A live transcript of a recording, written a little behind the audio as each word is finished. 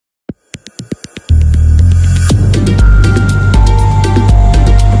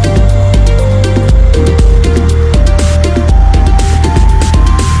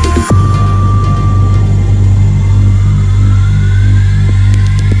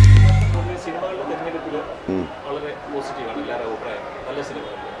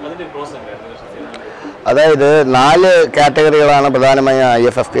അതായത് 4 കാറ്റഗറികളാണ് പ്രധാനമായും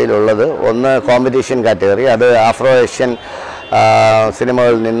IFFK-യിലുള്ളത്. ഒന്ന് കോമ്പറ്റീഷൻ കാറ്റഗറി, അത് ആഫ്രോ ഏഷ്യൻ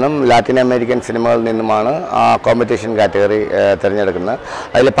സിനിമകളിൽ നിന്നും ലാറ്റിൻ അമേരിക്കൻ സിനിമകളിൽ നിന്നുമാണ് ആ കോമ്പറ്റീഷൻ കാറ്റഗറി തിരഞ്ഞെടുക്കുന്നത്.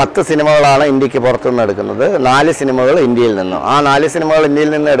 അതിൽ 10 സിനിമകളാണ് ഇന്ത്യക്ക് പുറത്തുനിന്ന് എടുക്കുന്നത്, 4 സിനിമകൾ ഇന്ത്യയിൽ നിന്നും. ആ 4 സിനിമകൾ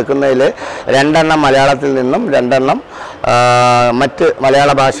ഇന്ത്യയിൽ നിന്ന് എടുക്കുന്നതിൽ 2 എണ്ണം മലയാളത്തിൽ നിന്നും 2 എണ്ണം മറ്റ് മലയാള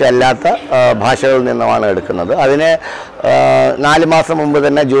ഭാഷ അല്ലാത്ത ഭാഷകളിൽ നിന്നുമാണ് എടുക്കുന്നത്. അതിന് 4 മാസം മുമ്പ്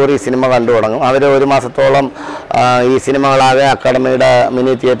തന്നെ ജൂറി സിനിമ കണ്ടു തുടങ്ങും. അവർ 1 മാസത്തോളം ഈ സിനിമകളാകെ അക്കാഡമിയുടെ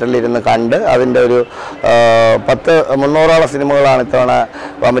മിനി തിയേറ്ററിൽ ഇരുന്ന് കണ്ട് അതിൻ്റെ ഒരു 300ഓളം സിനിമകളാണ് ഇത്തവണ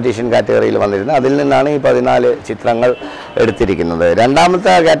കോമ്പറ്റീഷൻ കാറ്റഗറിയിൽ വന്നിരുന്നത്. അതിൽ നിന്നാണ് ഈ 14 ചിത്രങ്ങൾ എടുത്തിരിക്കുന്നത്.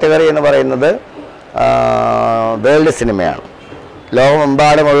 രണ്ടാമത്തെ കാറ്റഗറി എന്ന് പറയുന്നത് വേൾഡ് സിനിമയാണ്.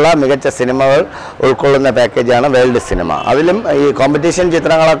 ലോകമെമ്പാടുമുള്ള മികച്ച സിനിമകൾ ഉൾക്കൊള്ളുന്ന പാക്കേജാണ് വേൾഡ് സിനിമ. അതിലും ഈ കോമ്പറ്റീഷൻ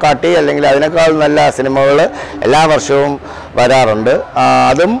ചിത്രങ്ങളെ കാട്ടി അല്ലെങ്കിൽ അതിനേക്കാൾ നല്ല സിനിമകൾ എല്ലാ വർഷവും വരാറുണ്ട്.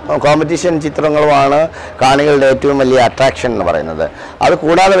 അതും കോമ്പറ്റീഷൻ ചിത്രങ്ങളുമാണ് കാണികളുടെ ഏറ്റവും വലിയ അട്രാക്ഷൻ എന്ന് പറയുന്നത്. അത്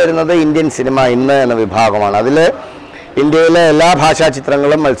കൂടാതെ വരുന്നത് ഇന്ത്യൻ സിനിമ ഇന്ന് എന്ന വിഭാഗമാണ്. അതിൽ ഇന്ത്യയിലെ എല്ലാ ഭാഷാ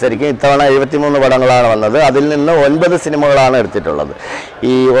ചിത്രങ്ങളും മത്സരിക്കും. ഇത്തവണ 73 പടങ്ങളാണ് വന്നത്. അതിൽ നിന്ന് 9 സിനിമകളാണ് എടുത്തിട്ടുള്ളത്.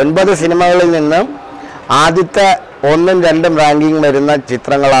 ഈ 9 സിനിമകളിൽ നിന്ന് ആദ്യത്തെ 1ഉം 2ഉം റാങ്കിങ് വരുന്ന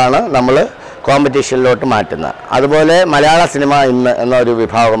ചിത്രങ്ങളാണ് നമ്മൾ കോമ്പറ്റീഷനിലോട്ട് മാറ്റുന്നത്. അതുപോലെ മലയാള സിനിമ ഇന്ന് എന്നൊരു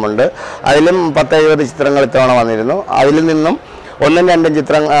വിഭാഗമുണ്ട്. അതിലും 10-70 ചിത്രങ്ങൾ ഇത്തവണ വന്നിരുന്നു. അതിൽ നിന്നും 1ഉം 2ഉം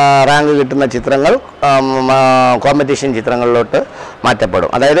ചിത്രം റാങ്ക് കിട്ടുന്ന ചിത്രങ്ങൾ കോമ്പറ്റീഷൻ ചിത്രങ്ങളിലോട്ട് മാറ്റപ്പെടും.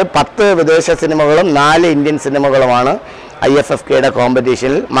 അതായത് 10 വിദേശ സിനിമകളും 4 ഇന്ത്യൻ സിനിമകളുമാണ് IFFK-യുടെ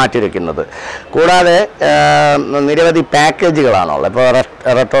കോമ്പറ്റീഷനിൽ മാറ്റിവെക്കുന്നത്. കൂടാതെ നിരവധി പാക്കേജുകളാണുള്ളത്. ഇപ്പോൾ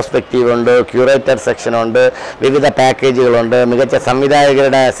റെട്രോസ്പെക്റ്റീവ് ഉണ്ട്, ക്യൂറേറ്റർ സെക്ഷനുണ്ട്, വിവിധ പാക്കേജുകളുണ്ട്, മികച്ച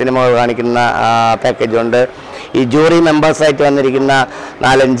സംവിധായകരുടെ സിനിമകൾ കാണിക്കുന്ന പാക്കേജുണ്ട്, ഈ ജൂറി മെമ്പേഴ്സായിട്ട് വന്നിരിക്കുന്ന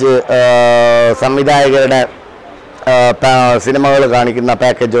 4-5 സംവിധായകരുടെ സിനിമകൾ കാണിക്കുന്ന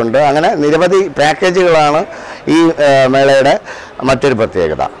പാക്കേജുണ്ട്. അങ്ങനെ നിരവധി പാക്കേജുകളാണ് ഈ മേളയുടെ മറ്റൊരു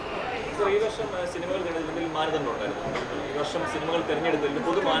പ്രത്യേകത.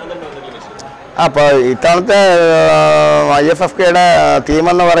 അപ്പോൾ ഇത്തവണത്തെ IFFK-യുടെ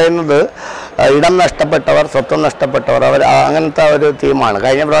തീമെന്ന് പറയുന്നത് ഇടം നഷ്ടപ്പെട്ടവർ, സ്വത്വം നഷ്ടപ്പെട്ടവർ, അവർ അങ്ങനത്തെ ഒരു തീമാണ്.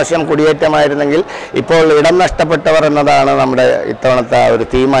 കഴിഞ്ഞ പ്രാവശ്യം കുടിയേറ്റമായിരുന്നെങ്കിൽ ഇപ്പോൾ ഇടം നഷ്ടപ്പെട്ടവർ എന്നതാണ് നമ്മുടെ ഇത്തവണത്തെ ഒരു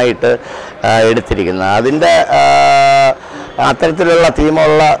തീമായിട്ട് എടുത്തിരിക്കുന്നത്. അതിൻ്റെ അത്തരത്തിലുള്ള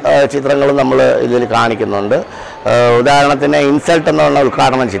തീമുള്ള ചിത്രങ്ങളും നമ്മൾ ഇതിൽ കാണിക്കുന്നുണ്ട്. ഉദാഹരണത്തിന് ഇൻസൾട്ട് എന്ന് പറഞ്ഞ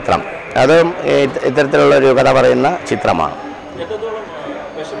ഉദ്ഘാടന ചിത്രം, അതും ഇത്തരത്തിലുള്ളൊരു കഥ പറയുന്ന ചിത്രമാണ്.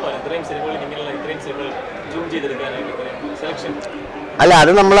 അല്ല,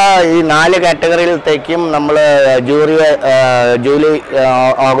 അത് നമ്മൾ ഈ 4 കാറ്റഗറിയിലത്തേക്കും നമ്മൾ ജൂലൈ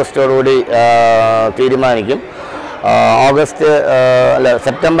ഓഗസ്റ്റോടുകൂടി തീരുമാനിക്കും.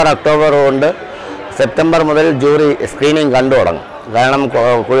 സെപ്റ്റംബർ ഒക്ടോബർ കൊണ്ട് സെപ്റ്റംബർ മുതൽ ജൂറി സ്ക്രീനിങ് കണ്ടു തുടങ്ങും. കാരണം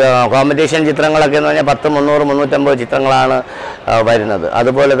കോമ്പറ്റീഷൻ ചിത്രങ്ങളൊക്കെ എന്ന് പറഞ്ഞാൽ 10, 300, 350 ചിത്രങ്ങളാണ് വരുന്നത്.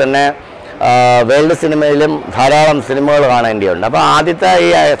 അതുപോലെ തന്നെ വേൾഡ് സിനിമയിലും ധാരാളം സിനിമകൾ കാണേണ്ടിയുണ്ട്. അപ്പോൾ ആദ്യത്തെ ഈ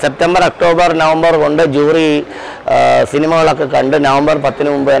സെപ്റ്റംബർ ഒക്ടോബർ നവംബർ കൊണ്ട് ജൂറി സിനിമകളൊക്കെ കണ്ട് നവംബർ 10-ന്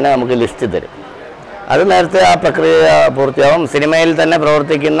മുമ്പ് തന്നെ നമുക്ക് ലിസ്റ്റ് തരും. അത് നേരത്തെ ആ പ്രക്രിയ പൂർത്തിയാവും. സിനിമയിൽ തന്നെ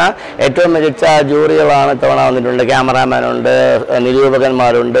പ്രവർത്തിക്കുന്ന ഏറ്റവും മികച്ച ജൂറികളാണ് ഇത്തവണ വന്നിട്ടുണ്ട്. ക്യാമറാമാനുണ്ട്,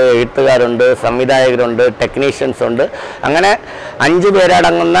 നിരൂപകന്മാരുണ്ട്, എഴുത്തുകാരുണ്ട്, സംവിധായകരുണ്ട്, ടെക്നീഷ്യൻസ് ഉണ്ട്. അങ്ങനെ 5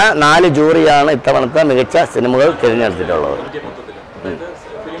 പേരടങ്ങുന്ന 4 ജൂറിയാണ് ഇത്തവണത്തെ മികച്ച സിനിമകൾ തിരഞ്ഞെടുത്തിട്ടുള്ളത്.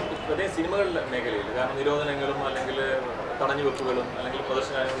 സിനിമകളുടെ മേഖലയിൽ കാരണം നിരോധനങ്ങളും അല്ലെങ്കിൽ തടഞ്ഞുവെപ്പുകളും അല്ലെങ്കിൽ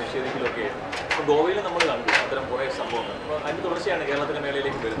പ്രദർശനങ്ങളും നിഷേധിക്കലും ഒക്കെ ഗോവയിൽ നമ്മൾ കണ്ടു അത്തരം കുറേ സംഭവങ്ങൾ. അപ്പോൾ അതിൻ്റെ തുടർച്ചയാണ് കേരളത്തിൻ്റെ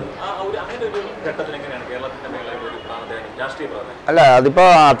മേഖലയിലേക്ക് വരുന്നത്. അങ്ങനെ ഒരു ഘട്ടത്തിൽ എങ്ങനെയാണ് കേരളത്തിൻ്റെ മേഖലയിൽ ഒരു പ്രാധാന്യം, രാഷ്ട്രീയ പ്രാധാന്യം? അല്ല, അതിപ്പോൾ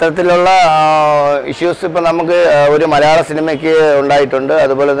അത്തരത്തിലുള്ള ഇഷ്യൂസ് ഇപ്പോൾ നമുക്ക് ഒരു മലയാള സിനിമയ്ക്ക് ഉണ്ടായിട്ടുണ്ട്.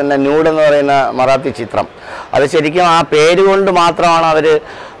 അതുപോലെ തന്നെ ന്യൂഡ് എന്ന് പറയുന്ന മറാത്തി ചിത്രം, അത് ശരിക്കും ആ പേര് കൊണ്ട് മാത്രമാണ് അവർ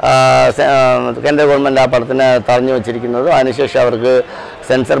കേന്ദ്ര ഗവൺമെൻറ് ആ പടത്തിന് തടഞ്ഞു വെച്ചിരിക്കുന്നത്. അതിനുശേഷം അവർക്ക്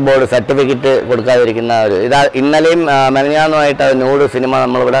സെൻസർ ബോർഡ് സർട്ടിഫിക്കറ്റ് കൊടുക്കാതിരിക്കുന്ന ഒരു ഇന്നലെയും മെനഞ്ഞാന്നുമായിട്ട് ന്യൂഡ് സിനിമ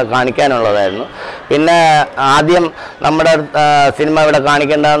നമ്മളിവിടെ കാണിക്കാനുള്ളതായിരുന്നു. പിന്നെ ആദ്യം നമ്മുടെ സിനിമ ഇവിടെ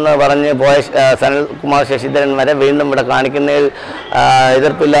കാണിക്കേണ്ടതെന്ന് പറഞ്ഞ് പോയ സനൽകുമാർ ശശിധരൻ വരെ വീണ്ടും ഇവിടെ കാണിക്കുന്നതിൽ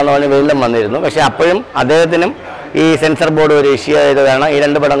എതിർപ്പില്ല എന്ന് പറഞ്ഞ് വീണ്ടും വന്നിരുന്നു. പക്ഷേ അപ്പോഴും അദ്ദേഹത്തിനും ഈ സെൻസർ ബോർഡ് ഒരു ഇഷ്യൂ ആയതാണ് ഈ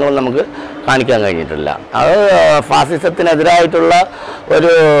 2 പടങ്ങളും നമുക്ക് കാണിക്കാൻ കഴിഞ്ഞിട്ടില്ല. അത് ഫാസിസത്തിനെതിരായിട്ടുള്ള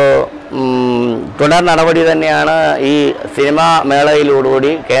ഒരു തുടർ നടപടി തന്നെയാണ് ഈ സിനിമാ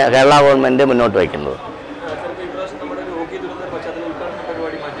മേളയിലൂടെ കേരള ഗവൺമെൻറ് മുന്നോട്ട് വയ്ക്കുന്നത്.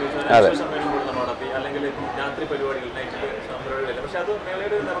 അതെ,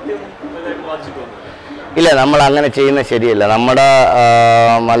 ഇല്ല, നമ്മൾ അങ്ങനെ ചെയ്യുന്നത് ശരിയല്ല. നമ്മുടെ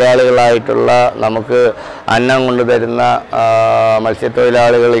മലയാളികളായിട്ടുള്ള നമുക്ക് അന്നം കൊണ്ട് തരുന്ന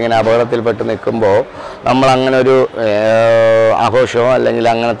മത്സ്യത്തൊഴിലാളികൾ ഇങ്ങനെ അപകടത്തിൽപ്പെട്ട് നിൽക്കുമ്പോൾ നമ്മളങ്ങനെ ഒരു ആഘോഷമോ അല്ലെങ്കിൽ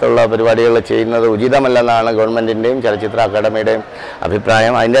അങ്ങനത്തെ ഉള്ള പരിപാടികൾ ചെയ്യുന്നത് ഉചിതമല്ലെന്നാണ് ഗവൺമെൻറ്റിൻ്റെയും ചലച്ചിത്ര അക്കാദമിയുടെയും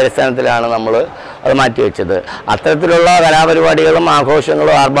അഭിപ്രായം. അതിൻ്റെ അടിസ്ഥാനത്തിലാണ് നമ്മൾ അത് മാറ്റിവെച്ചത്. അത്തരത്തിലുള്ള കലാപരിപാടികളും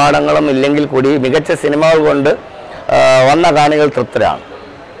ആഘോഷങ്ങളും ആർഭാടങ്ങളും ഇല്ലെങ്കിൽ കൂടി മികച്ച സിനിമകൾ കൊണ്ട് വന്ന കാണികൾ തൃപ്തരാണ്.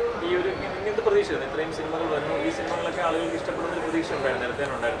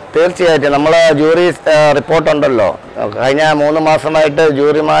 തീർച്ചയായിട്ടും നമ്മൾ ജൂറി റിപ്പോർട്ടുണ്ടല്ലോ. കഴിഞ്ഞ 3 മാസമായിട്ട്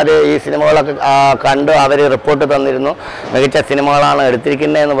ജൂറിമാർ ഈ സിനിമകളൊക്കെ കണ്ട് അവർ റിപ്പോർട്ട് തന്നിരുന്നു, മികച്ച സിനിമകളാണ്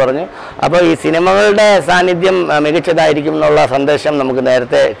എടുത്തിരിക്കുന്നതെന്ന് പറഞ്ഞു. അപ്പോൾ ഈ സിനിമകളുടെ സാന്നിധ്യം മികച്ചതായിരിക്കും എന്നുള്ള സന്ദേശം നമുക്ക്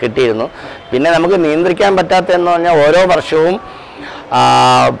നേരത്തെ കിട്ടിയിരുന്നു. പിന്നെ നമുക്ക് നിയന്ത്രിക്കാൻ പറ്റാത്തതെന്ന് പറഞ്ഞാൽ ഓരോ വർഷവും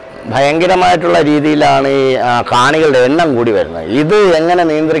ഭയങ്കരമായിട്ടുള്ള രീതിയിലാണ് ഈ കാണികളുടെ എണ്ണം കൂടി വരുന്നത്. ഇത് എങ്ങനെ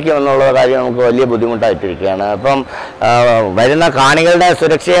നിയന്ത്രിക്കും എന്നുള്ള കാര്യം നമുക്ക് വലിയ ബുദ്ധിമുട്ടായിട്ടിരിക്കുകയാണ്. അപ്പം വരുന്ന കാണികളുടെ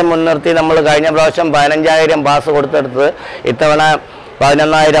സുരക്ഷയെ മുൻനിർത്തി നമ്മൾ കഴിഞ്ഞ പ്രാവശ്യം 15,000 പാസ് കൊടുത്തെടുത്ത് ഇത്തവണ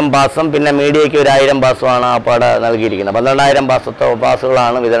 11,000 പാസും പിന്നെ മീഡിയയ്ക്ക് 1,000 പാസുമാണ് അപ്പാടെ നൽകിയിരിക്കുന്നത്. 12,000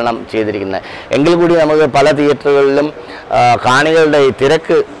 പാസുകളാണ് വിതരണം ചെയ്തിരിക്കുന്നത്. എങ്കിൽ കൂടി നമുക്ക് പല തിയേറ്ററുകളിലും കാണികളുടെ ഈ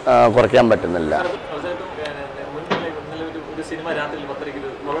തിരക്ക് കുറയ്ക്കാൻ പറ്റുന്നില്ല.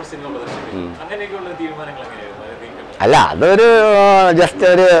 അല്ല, അതൊരു ജസ്റ്റ്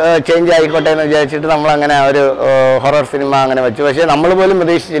ഒരു ചേഞ്ച് ആയിക്കോട്ടെ എന്ന് വിചാരിച്ചിട്ട് നമ്മളങ്ങനെ ഒരു ഹൊറർ സിനിമ അങ്ങനെ വെച്ചു. പക്ഷേ നമ്മൾ പോലും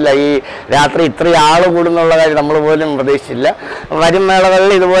പ്രതീക്ഷിച്ചില്ല ഈ രാത്രി ഇത്രയും ആൾ കൂടുന്നുള്ള കാര്യം നമ്മൾ പോലും പ്രതീക്ഷിച്ചില്ല. വരും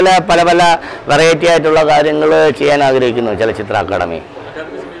മേളകളിൽ ഇതുപോലെ പല പല വെറൈറ്റി ആയിട്ടുള്ള കാര്യങ്ങൾ ചെയ്യാൻ ആഗ്രഹിക്കുന്നു ചലച്ചിത്ര അക്കാദമി.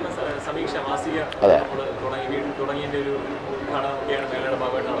 അതെ,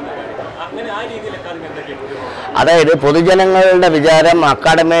 അതായത് പൊതുജനങ്ങളുടെ വിചാരം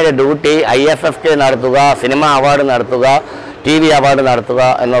അക്കാദമിയുടെ ഡ്യൂട്ടി IFFK നടത്തുക, സിനിമ അവാർഡ് നടത്തുക, TV അവാർഡ് നടത്തുക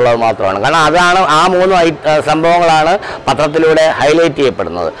എന്നുള്ളത് മാത്രമാണ്. കാരണം അതാണ് ആ 3 സംഭവങ്ങളാണ് പത്രത്തിലൂടെ ഹൈലൈറ്റ്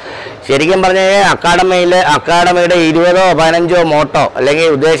ചെയ്യപ്പെടുന്നത്. ശരിക്കും പറഞ്ഞു കഴിഞ്ഞാൽ അക്കാദമിയുടെ 20ഓ 15ഓ മോട്ടോ അല്ലെങ്കിൽ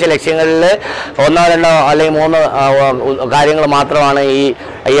ഉദ്ദേശ ലക്ഷ്യങ്ങളിൽ 1ഓ 2ഓ അല്ലെങ്കിൽ 3 കാര്യങ്ങൾ മാത്രമാണ് ഈ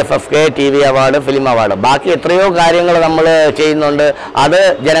IFFK, TV award, film award. ബാക്കി എത്രയോ കാര്യങ്ങൾ നമ്മൾ ചെയ്യുന്നുണ്ട്, അത്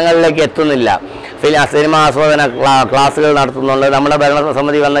ജനങ്ങളിലേക്ക് എത്തുന്നില്ല. സിനിമ ആസ്വാദന ക്ലാസ്സുകൾ നടത്തുന്നുണ്ട്. നമ്മുടെ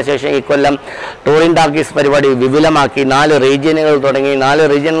ഭരണസമിതി വന്ന ശേഷം ഈ കൊല്ലം ടൂറിംഗ് ടാക്കീസ് പരിപാടി വിപുലമാക്കി 4 റീജിയനുകൾ തുടങ്ങി. 4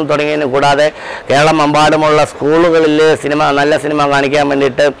 റീജിയനുകൾ തുടങ്ങിയതിന് കൂടാതെ കേരളമെമ്പാടുമുള്ള സ്കൂളുകളിൽ നല്ല സിനിമ കാണിക്കാൻ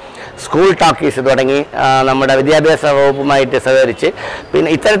വേണ്ടിയിട്ട് സ്കൂൾ ടാക്കീസ് തുടങ്ങി നമ്മുടെ വിദ്യാഭ്യാസ വകുപ്പുമായിട്ട് സഹകരിച്ച്. പിന്നെ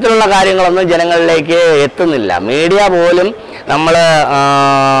ഇത്തരത്തിലുള്ള കാര്യങ്ങളൊന്നും ജനങ്ങളിലേക്ക് എത്തുന്നില്ല. മീഡിയ പോലും നമ്മൾ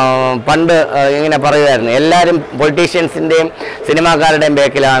പണ്ട് ഇങ്ങനെ പറയുമായിരുന്നു, എല്ലാവരും പൊളിറ്റീഷ്യൻസിൻ്റെയും സിനിമാക്കാരുടെയും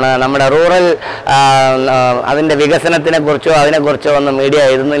ബേക്കിലാണ്. നമ്മുടെ റൂറൽ അതിൻ്റെ വികസനത്തിനെ കുറിച്ചോ അതിനെക്കുറിച്ചോ ഒന്നും മീഡിയ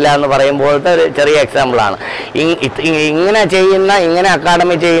എഴുതുന്നില്ല എന്ന് പറയുമ്പോഴത്തെ ഒരു ചെറിയ എക്സാമ്പിളാണ്. ഇങ്ങനെ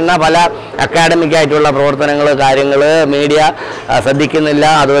അക്കാദമി ചെയ്യുന്ന പല അക്കാദമിക്കായിട്ടുള്ള പ്രവർത്തനങ്ങൾ കാര്യങ്ങൾ മീഡിയ ശ്രദ്ധിക്കുന്നില്ല,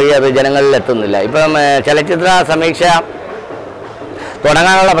 അതുവഴി അത് ജനങ്ങളിൽ എത്തുന്നില്ല. ഇപ്പം ചലച്ചിത്ര സമീക്ഷ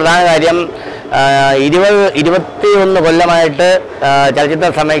തുടങ്ങാനുള്ള പ്രധാന കാര്യം 21 കൊല്ലമായിട്ട് ചലച്ചിത്ര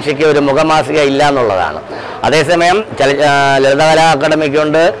സമീക്ഷയ്ക്ക് ഒരു മുഖമാസിക ഇല്ല എന്നുള്ളതാണ്. അതേസമയം ലളിതകലാ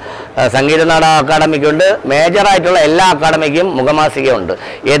അക്കാദമിക്കുണ്ട്, സംഗീത നാടക അക്കാദമിക്കുണ്ട്, മേജറായിട്ടുള്ള എല്ലാ അക്കാദമിക്കും മുഖമാസികയുണ്ട്.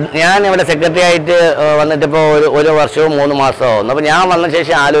 ഞാൻ ഇവിടെ സെക്രട്ടറി ആയിട്ട് വന്നിട്ടിപ്പോൾ ഒരു വർഷവും 3 മാസമോ ഒന്ന്. അപ്പോൾ ഞാൻ വന്ന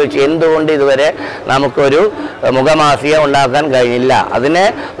ശേഷം ആലോചിച്ചു എന്തുകൊണ്ട് ഇതുവരെ നമുക്കൊരു മുഖമാസിക ഉണ്ടാക്കാൻ കഴിഞ്ഞില്ല. അതിന്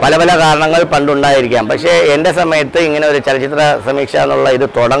പല പല കാരണങ്ങൾ പണ്ടുണ്ടായിരിക്കാം. പക്ഷേ എൻ്റെ സമയത്ത് ഇങ്ങനെ ഒരു ചലച്ചിത്ര സമീക്ഷ എന്നുള്ള ഇത്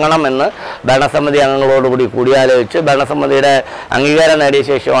തുടങ്ങണമെന്ന് ഭരണസമിതി അംഗങ്ങളോടുകൂടി കൂടിയാലോചിച്ച് ഭരണസമിതിയുടെ അംഗീകാരം നേടിയ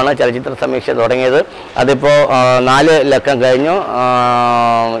ശേഷമാണ് ചലച്ചിത്ര സമീക്ഷ തുടങ്ങിയത്. അതിപ്പോൾ 4 ലക്കം കഴിഞ്ഞു.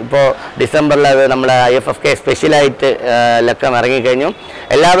 ഇപ്പോൾ ഡിസംബറിൽ അത് നമ്മുടെ IFFK സ്പെഷ്യലായിട്ട് ലക്കം ഇറങ്ങിക്കഴിഞ്ഞു.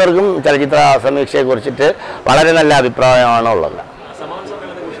 എല്ലാവർക്കും ചലച്ചിത്ര സമീക്ഷയെ കുറിച്ചിട്ട് വളരെ നല്ല അഭിപ്രായമാണ് ഉള്ളത്.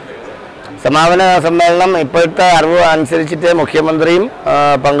 സമാപന സമ്മേളനം ഇപ്പോഴത്തെ അറിവ് അനുസരിച്ചിട്ട് മുഖ്യമന്ത്രിയും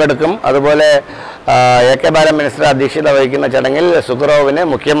പങ്കെടുക്കും. അതുപോലെ AK ബാലൻ മിനിസ്റ്റർ അധ്യക്ഷത വഹിക്കുന്ന ചടങ്ങിൽ സുഖറോവിന്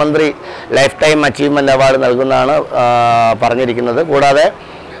മുഖ്യമന്ത്രി ലൈഫ് ടൈം അച്ചീവ്മെൻറ്റ് അവാർഡ് നൽകുന്നതാണ് പറഞ്ഞിരിക്കുന്നത്. കൂടാതെ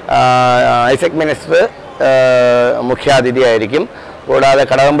ഐസക് മിനിസ്റ്റർ മുഖ്യാതിഥിയായിരിക്കും. കൂടാതെ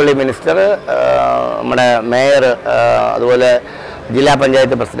കടകംപള്ളി മിനിസ്റ്റർ, നമ്മുടെ മേയർ, അതുപോലെ ജില്ലാ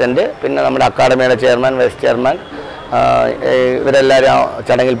പഞ്ചായത്ത് പ്രസിഡന്റ്, പിന്നെ നമ്മുടെ അക്കാദമിയുടെ ചെയർമാൻ, വൈസ് ചെയർമാൻ, ഇവരെല്ലാവരും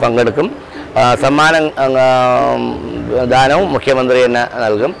ചടങ്ങിൽ പങ്കെടുക്കും. സമ്മാന ദാനവും മുഖ്യമന്ത്രി തന്നെ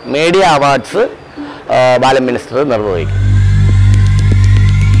നൽകും. മീഡിയ അവാർഡ്സ് ബാലൻ മിനിസ്റ്റർ നിർവഹിക്കും.